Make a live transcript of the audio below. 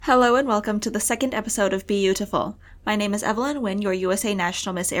Hello and welcome to the second episode of Be Beautiful. My name is Evelyn Nguyen, your USA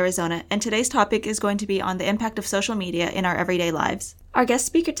National Miss Arizona, and today's topic is going to be on the impact of social media in our everyday lives. Our guest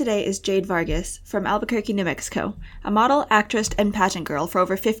speaker today is Jade Vargas from Albuquerque, New Mexico, a model, actress, and pageant girl for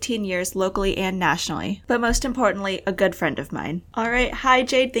over 15 years locally and nationally, but most importantly, a good friend of mine. All right, hi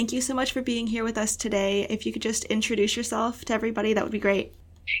Jade, thank you so much for being here with us today. If you could just introduce yourself to everybody, that would be great.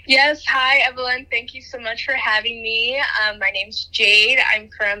 Yes, hi Evelyn. Thank you so much for having me. My name's Jade. I'm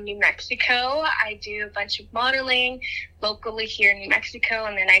from New Mexico. I do a bunch of modeling locally here in New Mexico,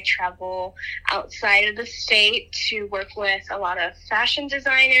 and then I travel outside of the state to work with a lot of fashion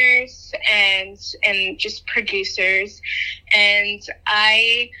designers and just producers. And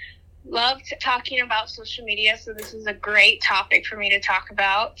I loved talking about social media, so this is a great topic for me to talk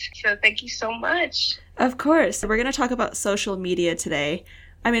about. So thank you so much. Of course. We're going to talk about social media today.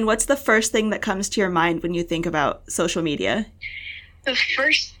 I mean, what's the first thing that comes to your mind when you think about social media? The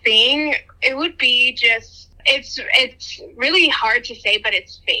first thing, it would be just, it's really hard to say, but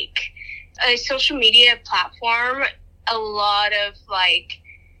it's fake. A social media platform, a lot of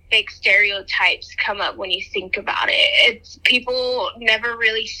fake stereotypes come up when you think about it. It's people never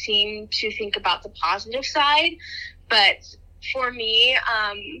really seem to think about the positive side, but for me,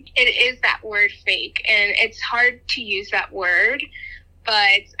 it is that word fake, and it's hard to use that word.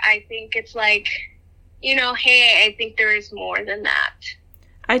 But I think it's hey, I think there is more than that.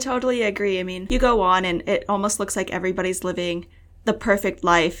 I totally agree. I mean, you go on and it almost looks like everybody's living the perfect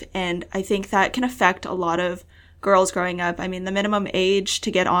life. And I think that can affect a lot of girls growing up. I mean, the minimum age to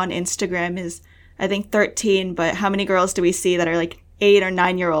get on Instagram is, I think, 13. But how many girls do we see that are 8 or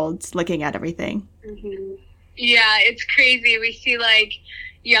 9-year-olds looking at everything? Mm-hmm. Yeah, it's crazy. We see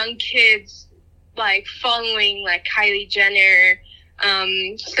young kids following Kylie Jenner,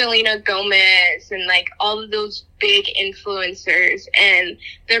 Selena Gomez, and all of those big influencers, and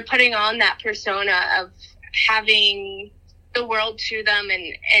they're putting on that persona of having the world to them,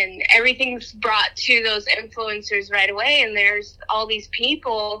 and everything's brought to those influencers right away, and there's all these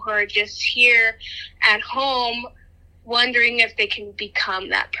people who are just here at home wondering if they can become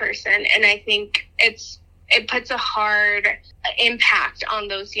that person. And I think it puts a hard impact on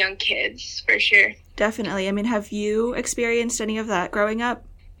those young kids, for sure. Definitely. I mean, have you experienced any of that growing up?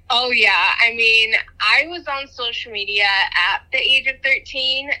 Oh, yeah. I mean, I was on social media at the age of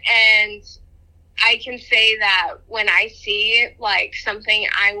 13, and I can say that when I see something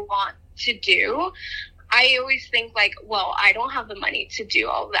I want to do, I always think well, I don't have the money to do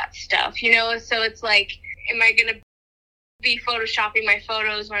all of that stuff, So it's am I going to be photoshopping my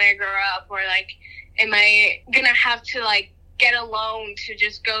photos when I grow up, or am I going to have to get a loan to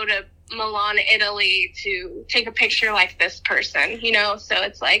just go to Milan, Italy to take a picture like this person, So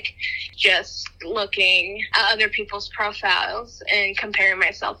it's just looking at other people's profiles and comparing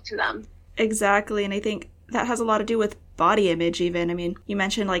myself to them. Exactly. And I think that has a lot to do with body image even. I mean, you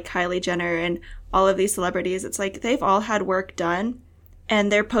mentioned Kylie Jenner and all of these celebrities. It's they've all had work done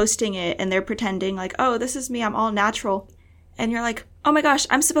and they're posting it and they're pretending oh, this is me, I'm all natural. And you're oh my gosh,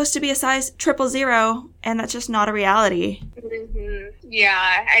 I'm supposed to be a size 000, and that's just not a reality. Mm-hmm.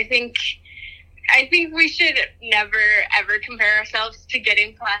 Yeah, I think we should never, ever compare ourselves to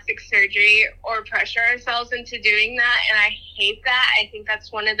getting plastic surgery or pressure ourselves into doing that, and I hate that. I think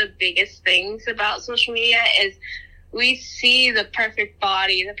that's one of the biggest things about social media is we see the perfect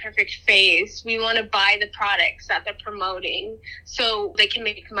body, the perfect face. We want to buy the products that they're promoting so they can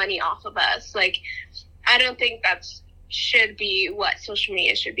make money off of us. I don't think that's should be what social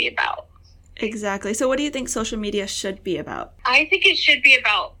media should be about. Exactly. So what do you think social media should be about? I think it should be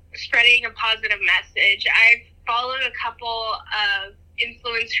about spreading a positive message. I've followed a couple of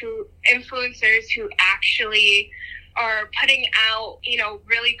influencers who actually are putting out,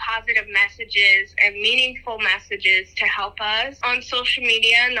 really positive messages and meaningful messages to help us on social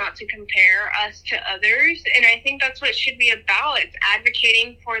media, not to compare us to others. And I think that's what it should be about. It's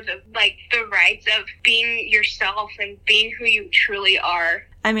advocating for the rights of being yourself and being who you truly are.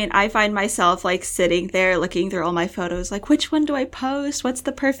 I mean, I find myself sitting there looking through all my photos, which one do I post? What's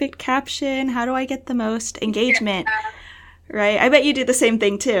the perfect caption? How do I get the most engagement? Yeah. Right? I bet you do the same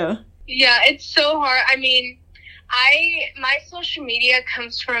thing too. Yeah, it's so hard. I mean, my social media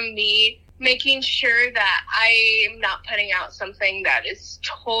comes from me making sure that I'm not putting out something that is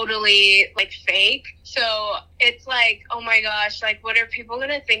totally fake. So it's oh my gosh, what are people going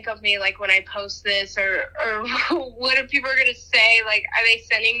to think of me when I post this, or what are people going to say? Are they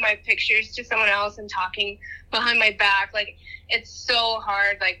sending my pictures to someone else and talking behind my back? It's so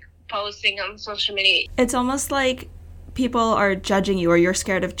hard posting on social media. It's almost people are judging you, or you're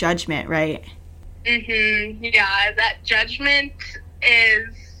scared of judgment, right? Mm-hmm. Yeah, that judgment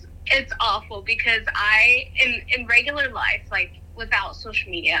is It's awful because in regular life, like without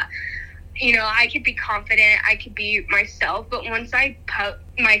social media, you know, I could be confident, I could be myself, but once I put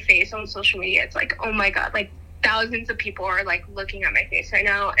my face on social media, it's like, oh my God, like thousands of people are like looking at my face right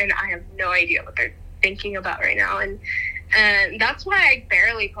now, and I have no idea what they're thinking about right now. And that's why I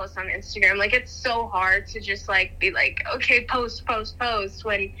barely post on Instagram. Like, it's so hard to just like be like, okay, post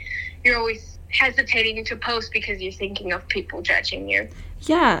when you're always hesitating to post because you're thinking of people judging you.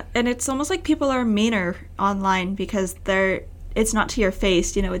 Yeah, and it's almost like people are meaner online because it's not to your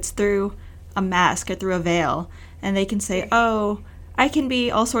face, you know, it's through a mask or through a veil, and they can say, oh, I can be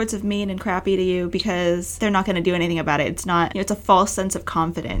all sorts of mean and crappy to you because they're not going to do anything about it. It's not, you know, it's a false sense of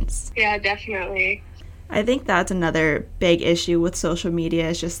confidence. Yeah, definitely. I think that's another big issue with social media,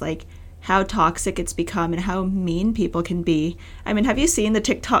 is just like how toxic it's become and how mean people can be. I mean, have you seen the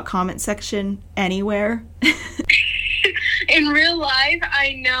TikTok comment section anywhere? In real life,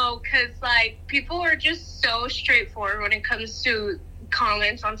 I know, because like people are just so straightforward when it comes to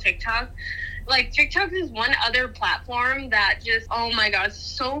comments on TikTok. Like, TikTok is one other platform that just, oh my God,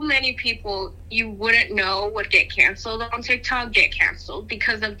 so many people you wouldn't know would get canceled on TikTok get canceled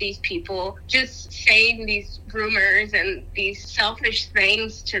because of these people just saying these rumors and these selfish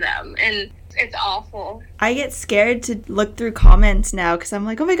things to them. And it's awful. I get scared to look through comments now because I'm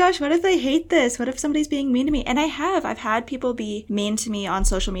like, oh my gosh, what if they hate this? What if somebody's being mean to me? And I've had people be mean to me on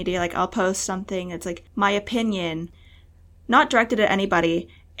social media. Like, I'll post something that's like my opinion, not directed at anybody,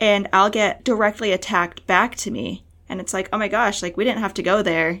 and I'll get directly attacked back to me. And it's like, oh my gosh, like, we didn't have to go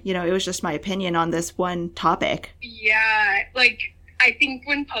there. You know, it was just my opinion on this one topic. Yeah, like, I think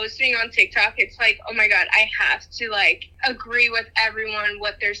when posting on TikTok, it's like, oh my God, I have to like agree with everyone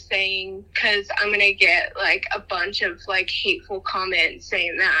what they're saying, because I'm going to get like a bunch of like hateful comments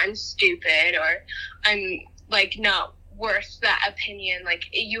saying that I'm stupid or I'm like not worth that opinion. Like,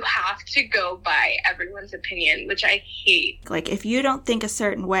 you have to go by everyone's opinion, which I hate. Like, if you don't think a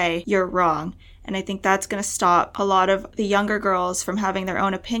certain way, you're wrong. And I think that's going to stop a lot of the younger girls from having their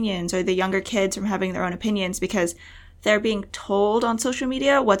own opinions, or the younger kids from having their own opinions, because they're being told on social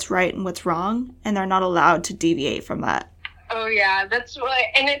media what's right and what's wrong, and they're not allowed to deviate from that. Oh yeah, that's right.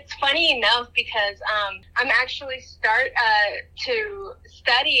 And it's funny enough because I'm actually to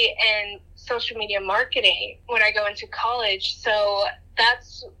study in social media marketing when I go into college. So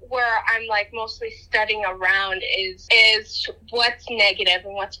that's where I'm like mostly studying around is what's negative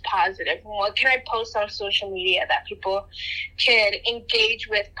and what's positive, and what can I post on social media that people can engage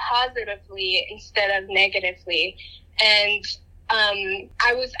with positively instead of negatively. And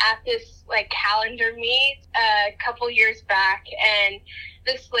I was at this like calendar meet a couple years back, and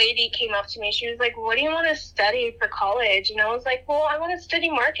this lady came up to me. She was like, what do you want to study for college? And I was like, well, I want to study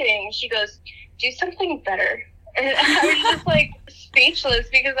marketing. And she goes, do something better. And I was just like speechless,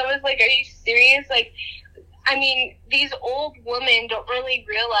 because I was like, are you serious? Like, I mean, these old women don't really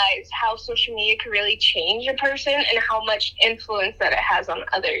realize how social media can really change a person and how much influence that it has on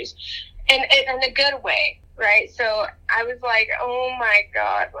others, and in a good way. Right. So I was like, oh my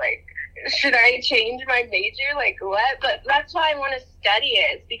God, like, should I change my major? Like, what? But that's why I want to study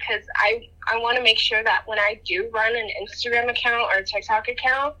it, because I want to make sure that when I do run an Instagram account or a TikTok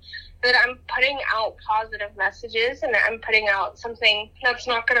account, that I'm putting out positive messages and that I'm putting out something that's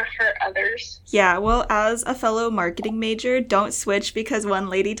not going to hurt others. Yeah. Well, as a fellow marketing major, don't switch because one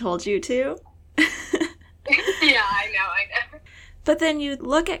lady told you to. Yeah, I know. But then you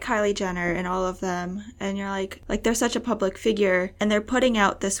look at Kylie Jenner and all of them, and you're like they're such a public figure, and they're putting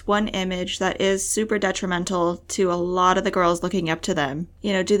out this one image that is super detrimental to a lot of the girls looking up to them.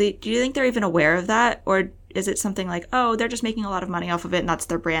 You know, do you think they're even aware of that? Or is it something like, oh, they're just making a lot of money off of it and that's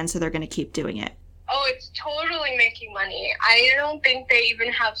their brand, so they're going to keep doing it? Oh, it's totally making money. I don't think they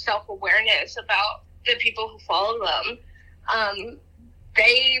even have self-awareness about the people who follow them.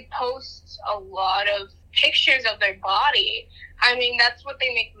 They post a lot of pictures of their body. I mean, that's what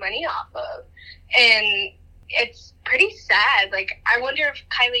they make money off of. And it's pretty sad. Like, I wonder if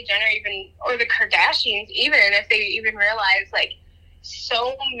Kylie Jenner even, or the Kardashians even, if they even realize, like,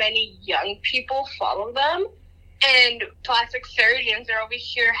 so many young people follow them. And plastic surgeons are over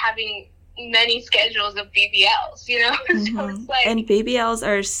here having many schedules of BBLs, you know? Mm-hmm. So it's like... And BBLs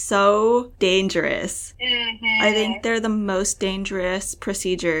are so dangerous. Mm-hmm. I think they're the most dangerous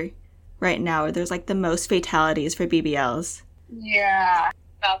procedure right now. There's like the most fatalities for BBLs. Yeah,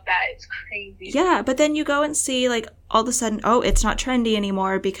 about that, it's crazy. Yeah, but then you go and see, like, all of a sudden, oh, it's not trendy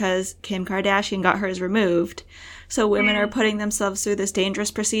anymore because Kim Kardashian got hers removed. So women are putting themselves through this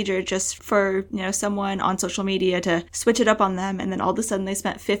dangerous procedure just for, you know, someone on social media to switch it up on them, and then all of a sudden they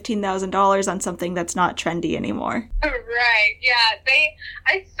spent $15,000 on something that's not trendy anymore. Right, yeah,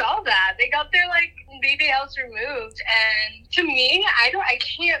 I saw clothes removed, and to me, I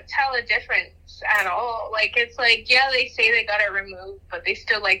can't tell a difference at all. Like, it's like, yeah, they say they got it removed, but they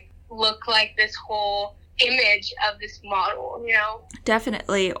still like look like this whole image of this model, you know?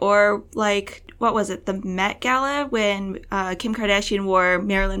 Definitely. Or like, what was it, the Met Gala when Kim Kardashian wore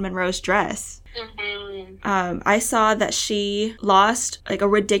Marilyn Monroe's dress? I saw that she lost like a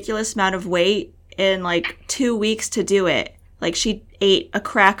ridiculous amount of weight in like 2 weeks to do it. Like, she ate a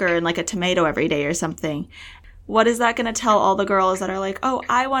cracker and like a tomato every day or something. What is that going to tell all the girls that are like, oh,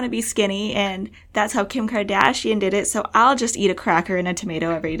 I want to be skinny, and that's how Kim Kardashian did it, so I'll just eat a cracker and a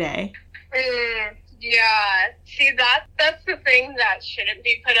tomato every day? Yeah. See, that's the thing that shouldn't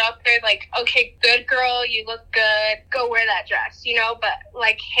be put up there. Like, okay, good girl, you look good, go wear that dress, you know? But,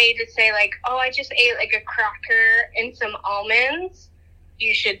 like, hey, to say, like, oh, I just ate, like, a cracker and some almonds,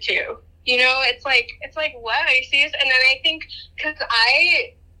 you should too. You know, it's like, what? Are you serious? And then I think, because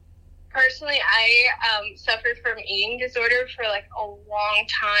I suffered from eating disorder for, like, a long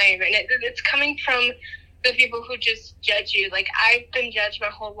time. And it's coming from the people who just judge you. Like, I've been judged my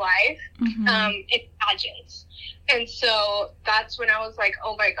whole life in pageants. And so that's when I was like,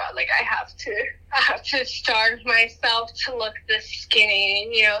 oh my God, like, I have to starve myself to look this skinny,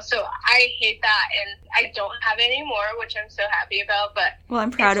 you know? So I hate that, and I don't have it anymore, which I'm so happy about. But well,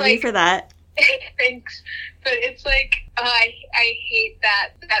 I'm proud of you for that. Thanks. But it's like, I hate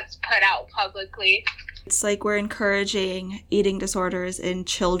that that's put out publicly. It's like we're encouraging eating disorders in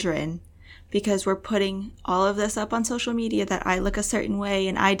children, because we're putting all of this up on social media that I look a certain way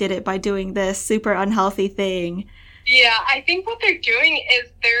and I did it by doing this super unhealthy thing. Yeah, I think what they're doing is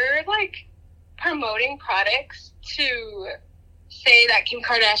they're, like, promoting products to say that Kim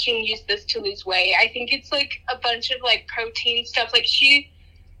Kardashian used this to lose weight. I think it's, like, a bunch of, like, protein stuff. Like, she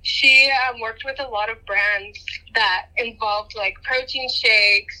worked with a lot of brands that involved, like, protein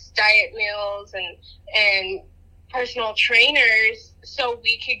shakes, diet meals, and personal trainers, so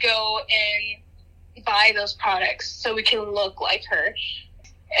we could go and buy those products so we can look like her.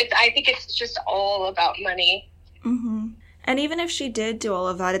 I think it's just all about money. And even if she did do all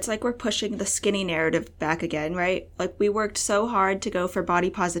of that, it's like we're pushing the skinny narrative back again, right? Like, we worked so hard to go for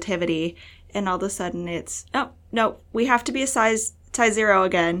body positivity, and all of a sudden it's, oh, no, we have to be a size 0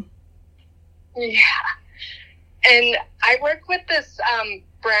 again. Yeah. And I work with this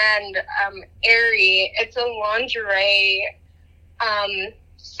brand, Aerie. It's a lingerie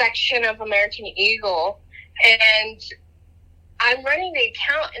section of American Eagle, and I'm running the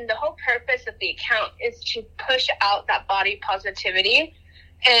account, and the whole purpose of the account is to push out that body positivity.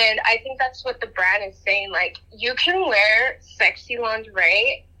 And I think that's what the brand is saying. Like, you can wear sexy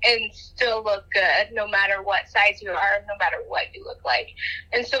lingerie and still look good no matter what size you are, no matter what you look like.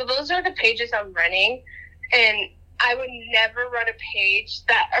 And so those are the pages I'm running, and I would never run a page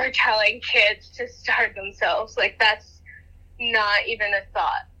that are telling kids to starve themselves. Like, that's not even a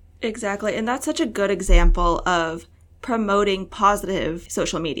thought. Exactly. And that's such a good example of promoting positive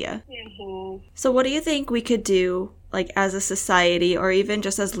social media. So what do you think we could do, like, as a society or even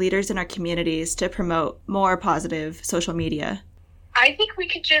just as leaders in our communities to promote more positive social media? I think we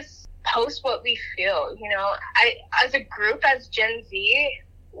could just post what we feel, you know. As a group, as Gen Z,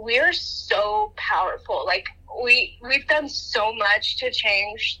 we're so powerful. Like, we've done so much to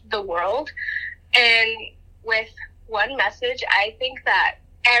change the world, and with one message, I think that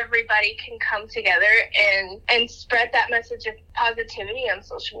everybody can come together and spread that message of positivity on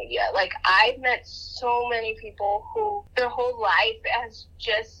social media. Like, I've met so many people who their whole life has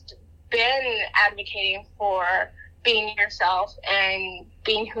just been advocating for being yourself and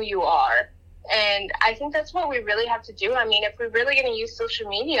being who you are. And I think that's what we really have to do. I mean, if we're really going to use social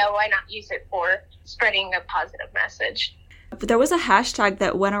media, why not use it for spreading a positive message? But there was a hashtag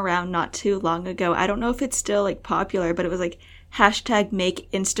that went around not too long ago. I don't know if it's still, like, popular, but it was like hashtag make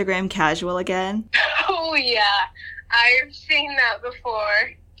Instagram casual again. Oh, yeah. I've seen that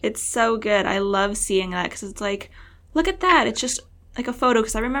before. It's so good. I love seeing that because it's like, look at that. It's just like a photo.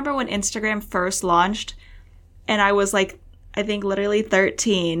 Because I remember when Instagram first launched, and I was like, I think literally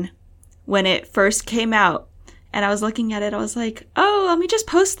 13 when it first came out. And I was looking at it. I was like, oh, let me just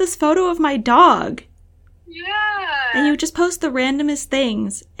post this photo of my dog. Yeah. And you just post the randomest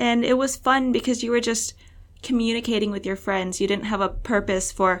things. And it was fun because you were just communicating with your friends. You didn't have a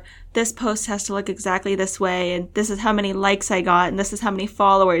purpose for this post has to look exactly this way, and this is how many likes I got, and this is how many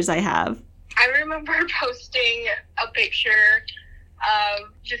followers I have. I remember posting a picture of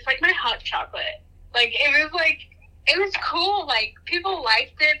just like my hot chocolate. Like, it was cool. Like, people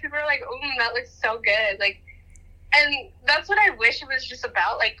liked it. People were like, oh, that looks so good. Like, and that's what I wish it was just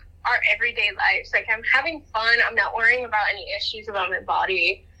about, like, our everyday lives. Like, I'm having fun. I'm not worrying about any issues about my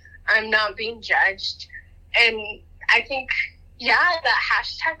body. I'm not being judged. And I think, yeah, that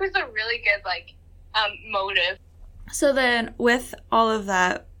hashtag was a really good, like, motive. So then, with all of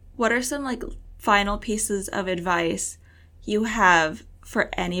that, what are some, like, final pieces of advice you have for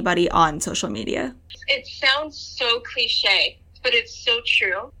anybody on social media? It sounds so cliche, but it's so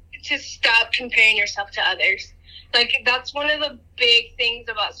true. To stop comparing yourself to others. Like, that's one of the big things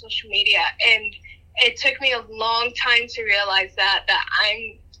about social media. And it took me a long time to realize that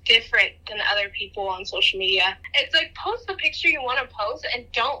I'm different than other people on social media. It's like, post the picture you want to post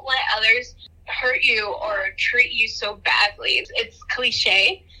and don't let others hurt you or treat you so badly. It's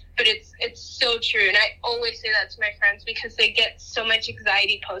cliche, but it's so true. And I always say that to my friends because they get so much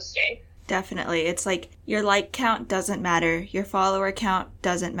anxiety posting. Definitely. It's like your like count doesn't matter. Your follower count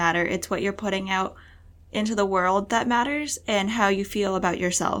doesn't matter. It's what you're putting out into the world that matters and how you feel about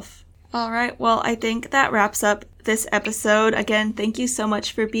yourself. All right. Well, I think that wraps up this episode. Again, thank you so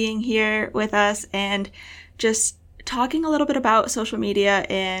much for being here with us and just talking a little bit about social media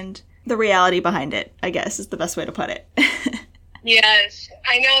and the reality behind it, I guess is the best way to put it. Yes,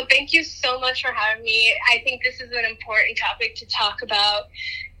 I know. Thank you so much for having me. I think this is an important topic to talk about.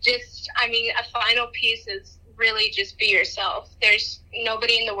 A final piece is really just be yourself. There's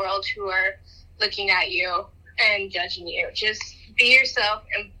nobody in the world who are looking at you and judging you. Just be yourself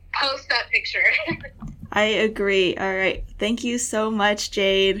and post that picture. I agree. All right. Thank you so much,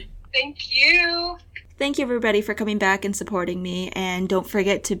 Jade. Thank you. Thank you, everybody, for coming back and supporting me. And don't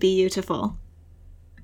forget to be beautiful.